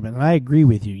that statement. And I agree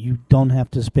with you. You don't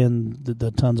have to spend the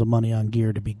tons of money on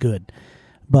gear to be good.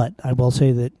 But I will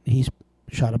say that he's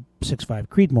shot a 6.5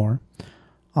 Creedmoor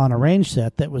on a range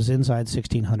set that was inside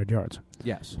 1,600 yards.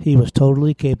 Yes. He was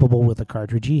totally capable with the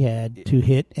cartridge he had to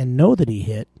hit and know that he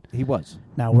hit. He was.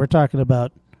 Now, we're talking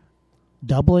about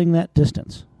doubling that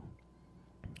distance.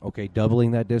 Okay, doubling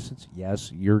that distance,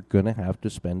 yes, you're going to have to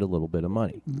spend a little bit of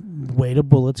money. Weight of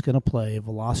bullet's going to play.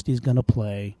 Velocity's going to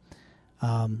play.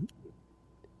 And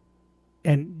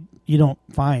you don't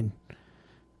find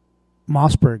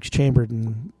Mossberg's chambered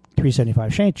in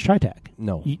 375 Chi-Tac.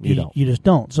 No, you don't. You just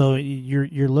don't. So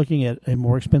you're looking at a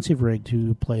more expensive rig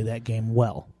to play that game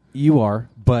well. You are,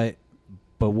 but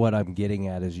what I'm getting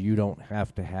at is you don't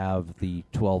have to have the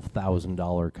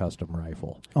 $12,000 custom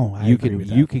rifle. Oh, I you agree can with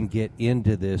that. You can get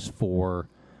into this for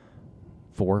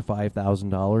 $4,000 or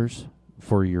 $5,000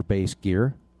 for your base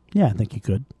gear. Yeah, I think you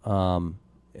could.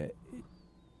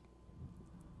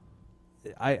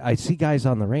 I see guys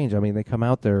on the range. I mean, they come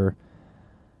out there.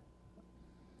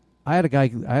 I had a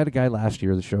guy last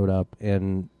year that showed up,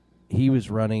 and he was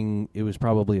running. It was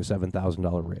probably a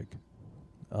 $7,000 rig.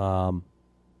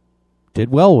 Did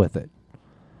well with it.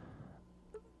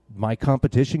 My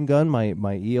competition gun, my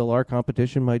ELR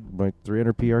competition, my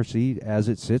 300 PRC, as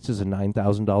it sits, is a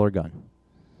 $9,000 gun.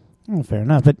 Oh, fair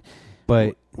enough,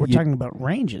 but we're you- talking about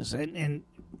ranges, and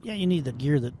yeah, you need the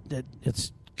gear that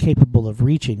it's capable of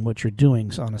reaching what you're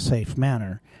doing on a safe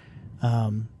manner.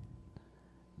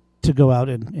 To go out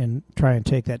and try and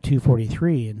take that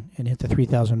 243 and hit the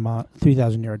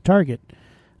 3,000 yard target,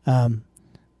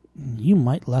 you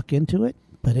might luck into it,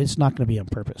 but it's not going to be on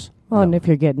purpose. Well, and if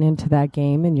you're getting into that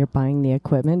game and you're buying the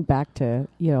equipment back to,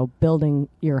 building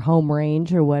your home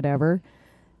range or whatever,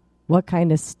 what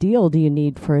kind of steel do you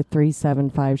need for a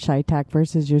 375 Chi-Tac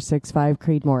versus your 6.5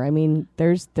 Creedmoor? I mean,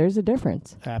 there's a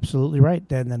difference. Absolutely right.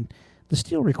 And then the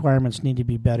steel requirements need to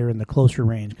be better in the closer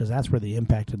range because that's where the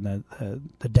impact and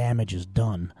the damage is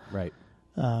done. Right.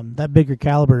 That bigger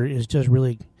caliber is just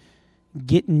really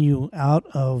getting you out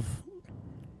of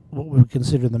what we would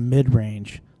consider the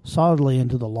mid-range solidly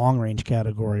into the long-range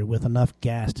category with enough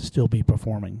gas to still be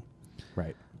performing.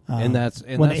 Right. When that's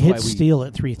it why hits steel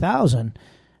at 3,000,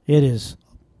 it is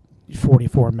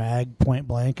 44 mag, point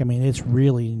blank. I mean, it's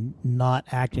really not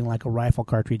acting like a rifle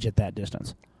cartridge at that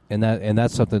distance. And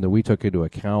that's something that we took into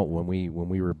account when we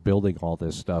were building all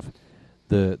this stuff.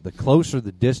 The closer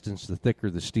the distance, the thicker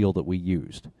the steel that we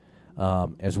used.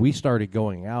 As we started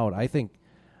going out, I think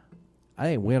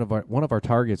one of our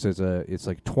targets is it's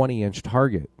like 20-inch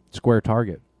target, square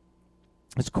target.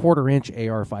 It's 1/4-inch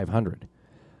AR 500,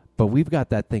 but we've got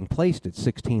that thing placed at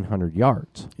 1,600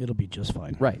 yards. It'll be just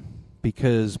fine. Right,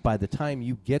 because by the time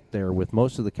you get there with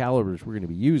most of the calibers we're going to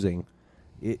be using,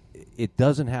 it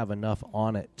doesn't have enough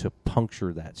on it to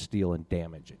puncture that steel and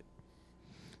damage it.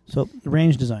 So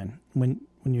range design, when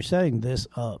you're setting this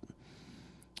up,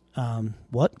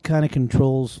 what kind of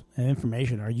controls and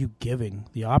information are you giving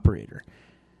the operator?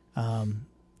 In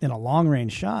a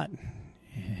long-range shot,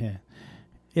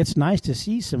 it's nice to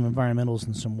see some environmentals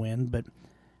and some wind, but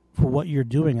for what you're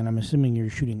doing, and I'm assuming you're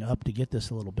shooting up to get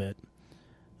this a little bit,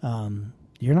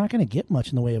 you're not going to get much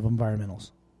in the way of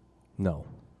environmentals. No.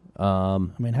 I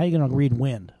mean, how are you going to read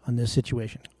wind on this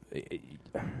situation?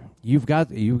 You've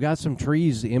got some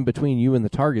trees in between you and the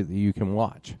target that you can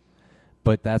watch,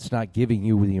 but that's not giving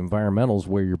you the environmentals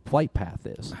where your flight path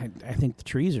is. I think the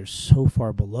trees are so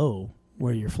far below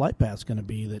where your flight path's going to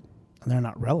be that they're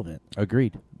not relevant.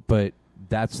 Agreed, but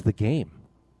that's the game.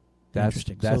 That's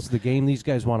So- the game these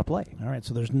guys want to play. All right,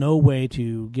 so there's no way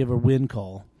to give a wind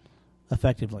call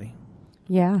effectively.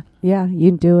 Yeah,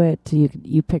 you do it.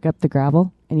 You pick up the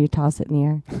gravel and you toss it in the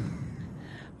air.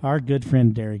 Our good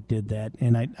friend Derek did that,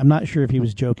 and I'm not sure if he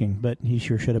was joking, but he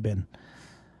sure should have been.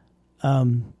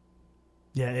 Wind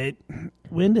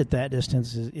at that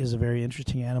distance is a very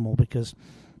interesting animal because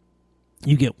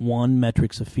you get one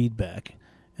metrics of feedback,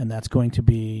 and that's going to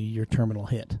be your terminal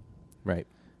hit. Right.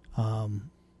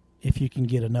 If you can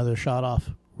get another shot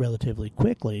off relatively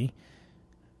quickly,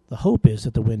 the hope is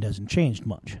that the wind hasn't changed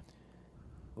much.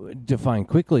 Define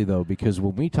quickly, though, because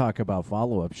when we talk about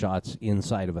follow-up shots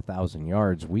inside of 1,000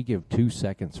 yards, we give 2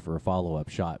 seconds for a follow-up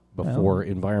shot before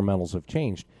environmentals have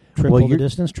changed. Triple the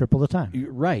distance, triple the time.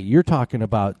 Right. You're talking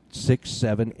about 6,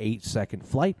 7, 8 second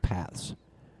flight paths.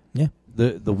 Yeah.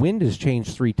 The wind has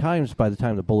changed 3 times by the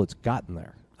time the bullet's gotten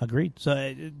there. Agreed.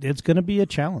 So it's going to be a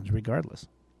challenge regardless.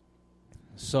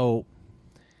 So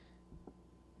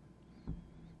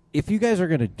if you guys are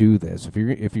going to do this,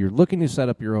 if you're looking to set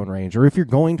up your own range, or if you're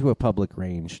going to a public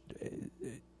range,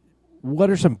 what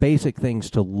are some basic things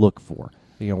to look for?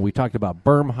 We talked about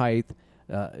berm height,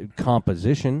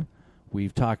 composition.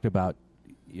 We've talked about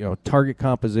target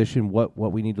composition, what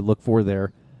we need to look for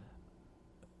there.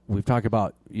 We've talked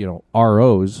about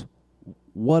ROs.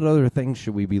 What other things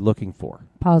should we be looking for?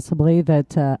 Possibly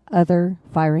that other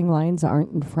firing lines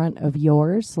aren't in front of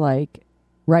yours, like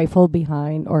rifle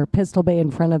behind or pistol bay in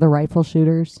front of the rifle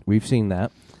shooters. We've seen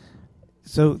that.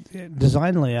 So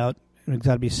design layout, it's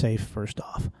got to be safe first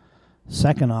off.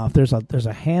 Second off, there's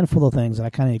a handful of things that I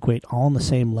kind of equate all on the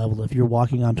same level if you're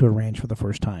walking onto a range for the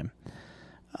first time.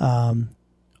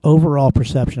 Overall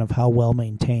perception of how well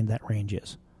maintained that range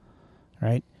is,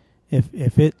 right?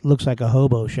 If it looks like a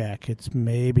hobo shack, it's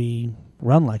maybe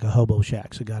run like a hobo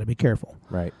shack, so got to be careful.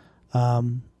 Right.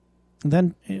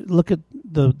 Then look at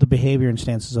the behavior and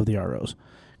stances of the ROs,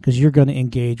 because you're going to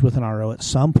engage with an RO at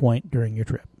some point during your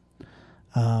trip.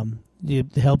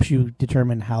 It helps you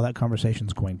determine how that conversation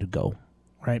is going to go,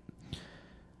 right?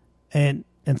 And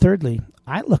thirdly,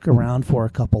 I look around for a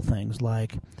couple things,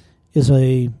 like, is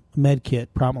a med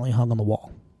kit prominently hung on the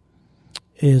wall?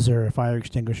 Is there a fire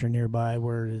extinguisher nearby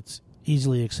where it's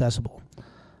easily accessible?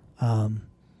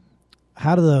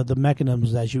 How do the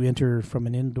mechanisms as you enter from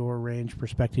an indoor range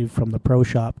perspective from the pro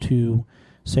shop to,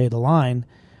 say, the line,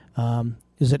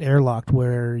 is it airlocked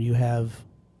where you have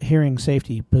hearing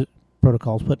safety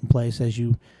protocols put in place as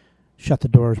you shut the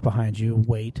doors behind you,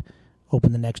 wait,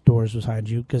 open the next doors behind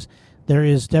you? Because there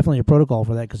is definitely a protocol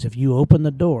for that, because if you open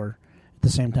the door at the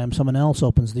same time someone else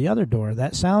opens the other door,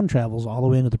 that sound travels all the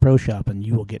way into the pro shop and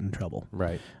you will get in trouble.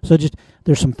 Right. So just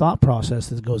there's some thought process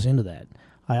that goes into that.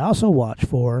 I also watch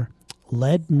for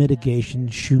lead mitigation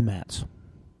shoe mats.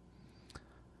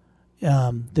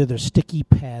 They're sticky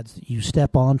pads that you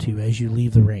step onto as you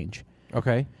leave the range.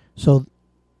 Okay. So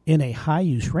in a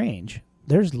high-use range,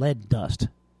 there's lead dust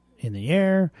in the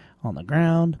air, on the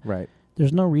ground. Right.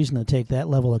 There's no reason to take that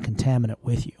level of contaminant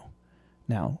with you.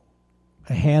 Now,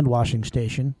 a hand washing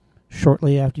station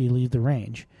shortly after you leave the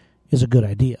range is a good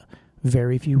idea.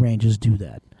 Very few ranges do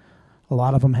that. A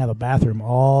lot of them have a bathroom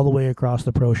all the way across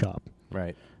the pro shop.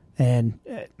 Right. And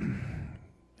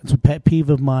it's a pet peeve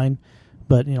of mine,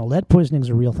 but lead poisoning is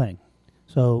a real thing.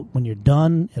 So when you're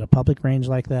done at a public range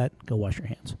like that, go wash your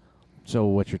hands. So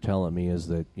what you're telling me is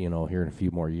that, here in a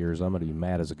few more years, I'm going to be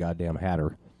mad as a goddamn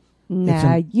hatter.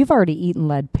 Nah, you've already eaten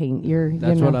lead paint.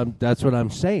 That's what I'm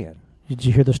saying. Did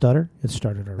you hear the stutter? It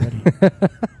started already.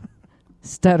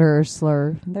 Stutter or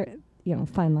slur. They're,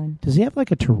 fine line. Does he have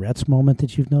like a Tourette's moment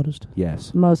that you've noticed?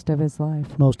 Yes. Most of his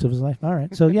life. Most of his life. All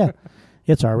right. So, yeah,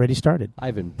 it's already started.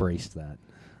 I've embraced that.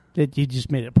 You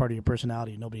just made it part of your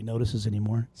personality. Nobody notices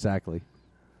anymore. Exactly.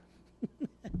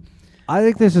 I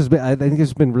think this has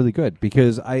been really good,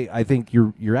 because I think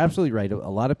you're absolutely right. A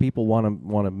lot of people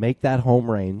want to make that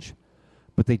home range,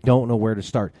 but they don't know where to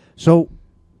start. So,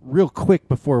 real quick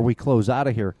before we close out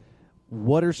of here,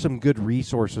 what are some good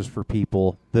resources for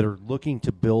people that are looking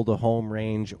to build a home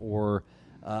range, or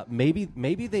maybe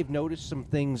they've noticed some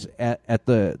things at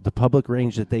the public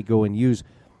range that they go and use?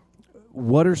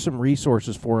 What are some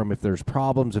resources for them if there's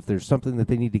problems, if there's something that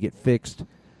they need to get fixed?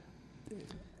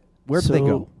 Where do they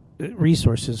go?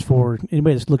 Resources for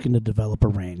anybody that's looking to develop a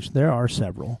range. There are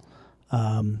several.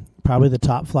 Probably the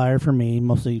top flyer for me,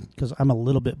 mostly because I'm a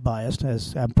little bit biased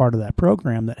as I'm part of that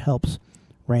program that helps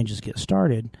ranges get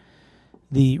started,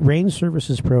 the Range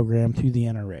Services Program through the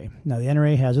NRA. Now, the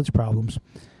NRA has its problems,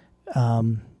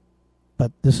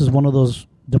 but this is one of those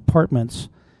departments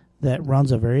that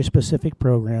runs a very specific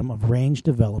program of range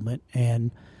development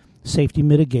and safety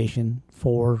mitigation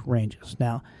for ranges.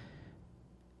 Now,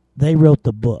 they wrote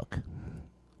the book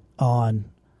on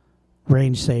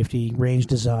range safety, range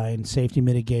design, safety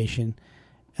mitigation.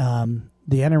 The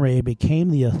NRA became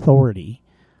the authority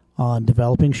on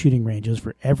developing shooting ranges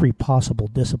for every possible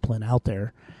discipline out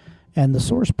there. And the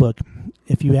source book,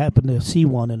 if you happen to see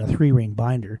one in a 3-ring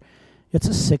binder, it's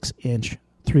a 6-inch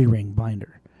 3-ring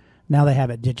binder. Now they have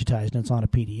it digitized and it's on a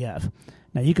PDF.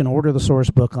 Now you can order the source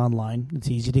book online. It's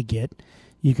easy to get.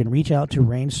 you can reach out to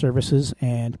Range Services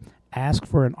and ask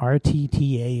for an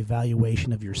RTTA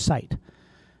evaluation of your site.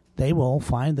 They will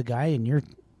find the guy in your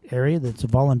area that's a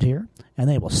volunteer, and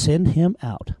they will send him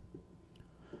out.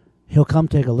 He'll come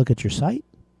take a look at your site.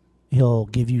 He'll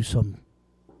give you some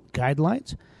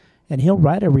guidelines, and he'll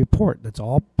write a report that's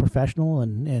all professional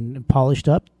and polished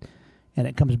up, and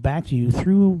it comes back to you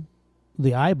through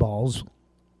the eyeballs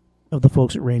of the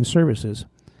folks at Range Services.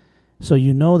 So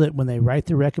you know that when they write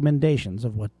the recommendations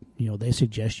of what they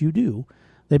suggest you do,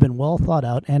 they've been well thought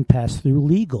out and passed through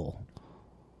legal.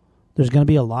 There's going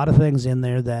to be a lot of things in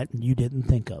there that you didn't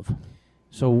think of.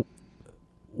 So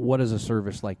what is a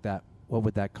service like that? What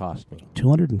would that cost me?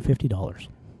 $250.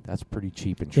 That's pretty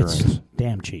cheap insurance. It's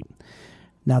damn cheap.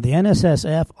 Now, the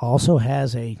NSSF also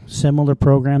has a similar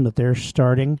program that they're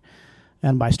starting,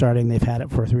 and by starting, they've had it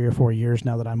for 3 or 4 years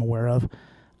now that I'm aware of.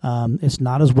 It's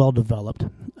not as well developed.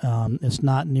 It's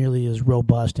not nearly as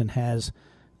robust and has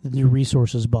the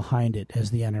resources behind it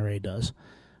as the NRA does.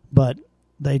 But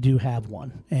they do have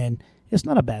one, and it's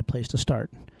not a bad place to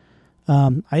start.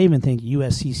 I even think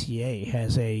USCCA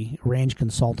has a range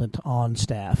consultant on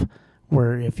staff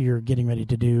where if you're getting ready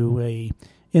to do a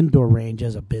indoor range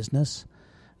as a business,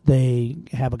 they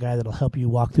have a guy that'll help you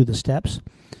walk through the steps.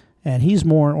 And he's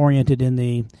more oriented in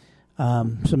the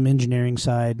some engineering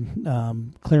side,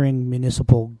 clearing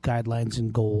municipal guidelines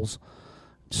and goals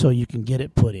so you can get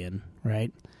it put in,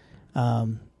 right?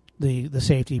 The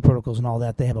safety protocols and all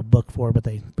that, they have a book for, but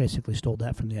they basically stole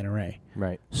that from the NRA.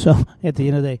 Right. So at the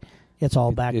end of the day, it's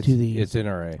all back to the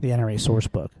NRA source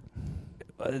book.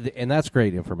 And that's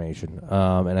great information.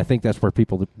 And I think that's where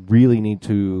people really need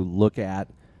to look at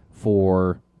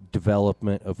for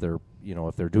development of their,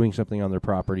 if they're doing something on their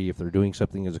property, if they're doing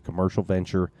something as a commercial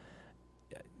venture.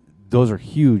 Those are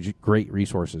huge, great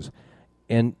resources,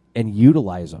 and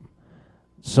utilize them.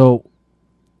 So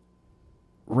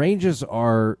ranges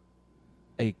are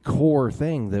a core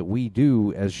thing that we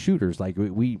do as shooters. Like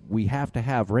we have to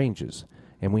have ranges,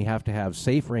 and we have to have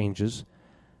safe ranges,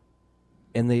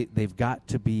 and they've got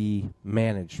to be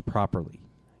managed properly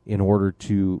in order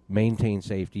to maintain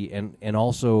safety and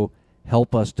also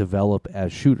help us develop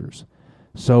as shooters.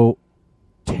 So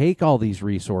take all these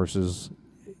resources.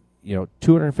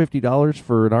 $250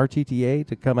 for an RTTA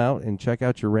to come out and check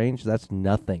out your range, that's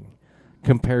nothing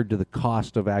compared to the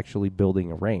cost of actually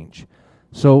building a range.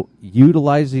 So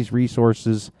utilize these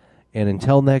resources, and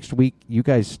until next week, you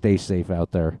guys stay safe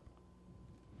out there.